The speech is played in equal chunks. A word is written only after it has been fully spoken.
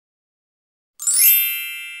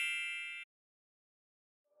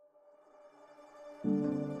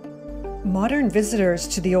Modern visitors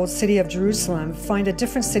to the old city of Jerusalem find a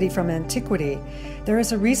different city from antiquity. There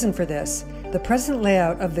is a reason for this. The present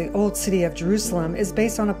layout of the old city of Jerusalem is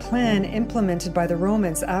based on a plan implemented by the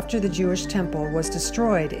Romans after the Jewish temple was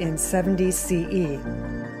destroyed in 70 CE.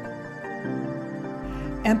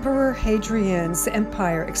 Emperor Hadrian's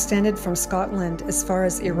empire extended from Scotland as far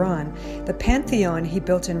as Iran. The Pantheon he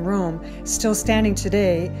built in Rome, still standing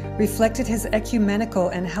today, reflected his ecumenical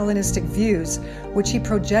and Hellenistic views, which he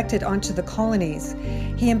projected onto the colonies.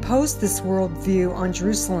 He imposed this worldview on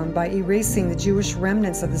Jerusalem by erasing the Jewish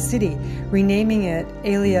remnants of the city, renaming it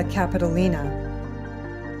Aelia Capitolina.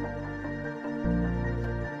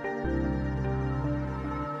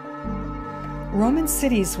 Roman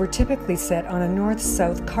cities were typically set on a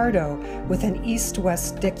north-south cardo with an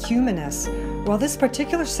east-west decumanus. While this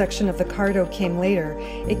particular section of the cardo came later,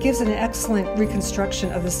 it gives an excellent reconstruction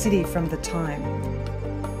of the city from the time.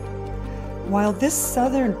 While this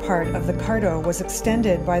southern part of the cardo was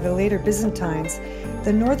extended by the later Byzantines,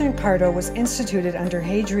 the northern cardo was instituted under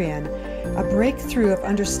Hadrian. A breakthrough of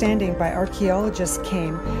understanding by archaeologists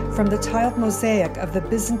came from the tiled mosaic of the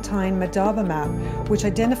Byzantine Madaba map, which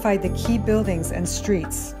identified the key buildings and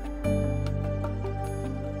streets.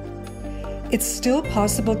 It's still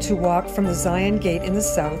possible to walk from the Zion Gate in the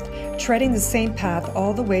south, treading the same path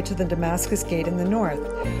all the way to the Damascus Gate in the north.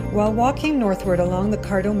 While walking northward along the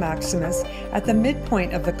Cardo Maximus, at the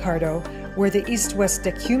midpoint of the Cardo, where the east-west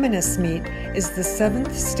decumanus meet, is the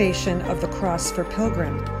seventh station of the cross for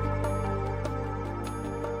pilgrim.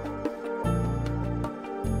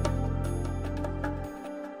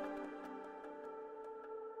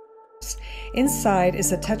 Inside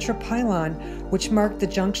is a tetrapylon which marked the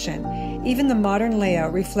junction. Even the modern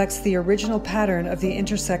layout reflects the original pattern of the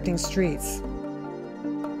intersecting streets.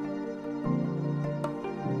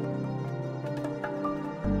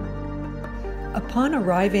 Upon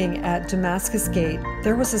arriving at Damascus Gate,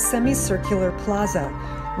 there was a semicircular plaza.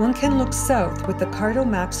 One can look south with the Cardo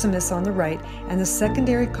Maximus on the right and the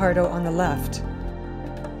secondary Cardo on the left.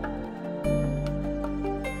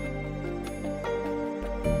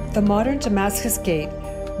 The modern Damascus Gate,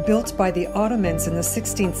 built by the Ottomans in the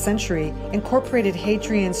 16th century, incorporated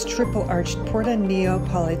Hadrian's triple-arched Porta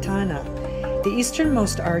Neapolitana. The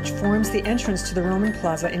easternmost arch forms the entrance to the Roman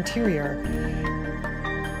plaza interior.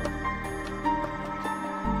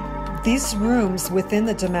 These rooms within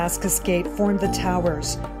the Damascus Gate formed the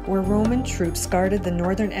towers, where Roman troops guarded the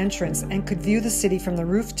northern entrance and could view the city from the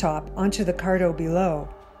rooftop onto the Cardo below.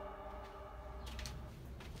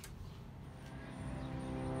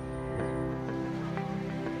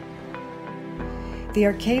 The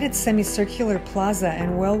arcaded semicircular plaza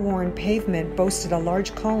and well-worn pavement boasted a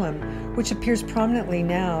large column, which appears prominently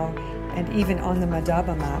now and even on the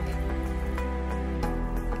Madaba map.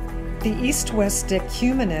 The east-west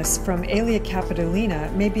decumanus from Aelia Capitolina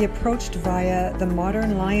may be approached via the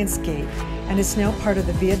modern Lions Gate and is now part of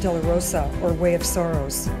the Via Dolorosa, or Way of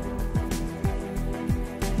Sorrows.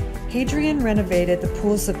 Hadrian renovated the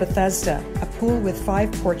pools of Bethesda, a pool with 5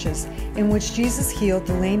 porches, in which Jesus healed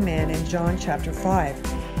the lame man in John chapter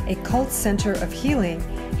 5. A cult center of healing,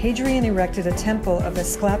 Hadrian erected a temple of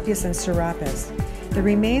Asclepius and Serapis. The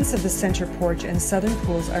remains of the center porch and southern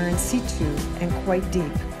pools are in situ and quite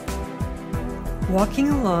deep. Walking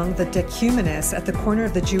along the decumanus at the corner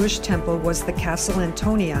of the Jewish temple was the Castle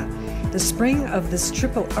Antonia. The spring of this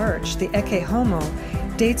triple arch, the Ecce Homo,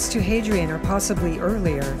 dates to Hadrian or possibly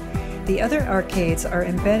earlier. The other arcades are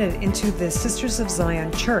embedded into the Sisters of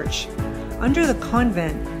Zion Church. Under the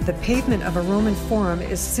convent, the pavement of a Roman forum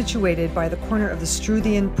is situated by the corner of the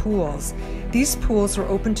Struthian pools. These pools were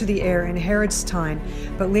open to the air in Herod's time,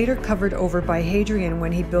 but later covered over by Hadrian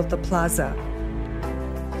when he built the plaza.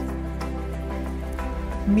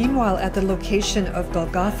 Meanwhile, at the location of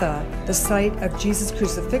Golgotha, the site of Jesus'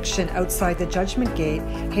 crucifixion outside the Judgment Gate,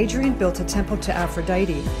 Hadrian built a temple to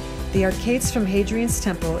Aphrodite. The arcades from Hadrian's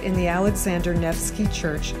temple in the Alexander Nevsky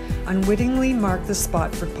Church unwittingly mark the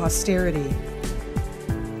spot for posterity.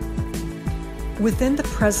 Within the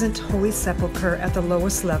present Holy Sepulchre at the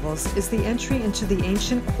lowest levels is the entry into the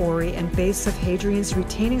ancient quarry and base of Hadrian's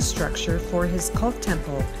retaining structure for his cult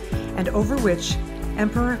temple, and over which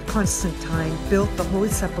Emperor Constantine built the Holy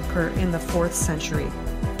Sepulchre in the 4th century.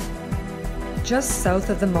 Just south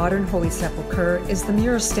of the modern Holy Sepulchre is the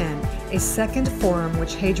Muristan, a second forum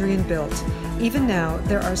which Hadrian built. Even now,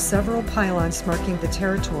 there are several pylons marking the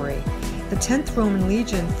territory. The 10th Roman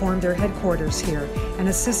Legion formed their headquarters here and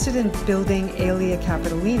assisted in building Aelia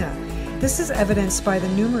Capitolina. This is evidenced by the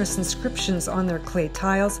numerous inscriptions on their clay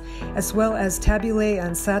tiles, as well as tabulae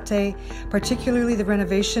ansatae, particularly the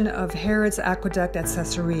renovation of Herod's aqueduct at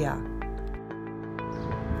Caesarea.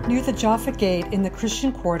 Near the Jaffa Gate in the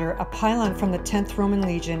Christian Quarter, a pylon from the 10th Roman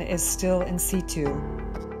Legion is still in situ.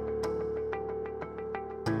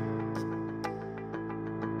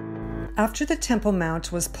 After the Temple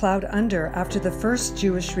Mount was plowed under after the first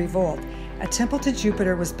Jewish revolt, a temple to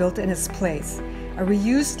Jupiter was built in its place. A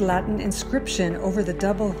reused Latin inscription over the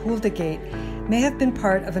double Hulda Gate may have been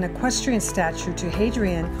part of an equestrian statue to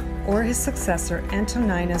Hadrian or his successor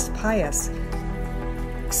Antoninus Pius.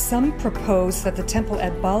 Some propose that the temple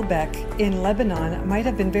at Baalbek in Lebanon might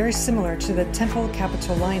have been very similar to the Temple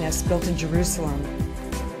Capitolinus built in Jerusalem.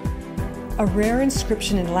 A rare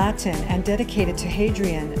inscription in Latin and dedicated to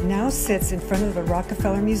Hadrian now sits in front of the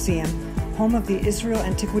Rockefeller Museum, home of the Israel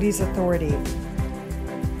Antiquities Authority.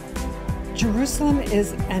 Jerusalem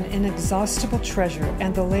is an inexhaustible treasure,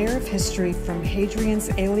 and the layer of history from Hadrian's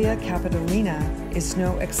Aelia Capitolina is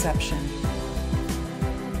no exception.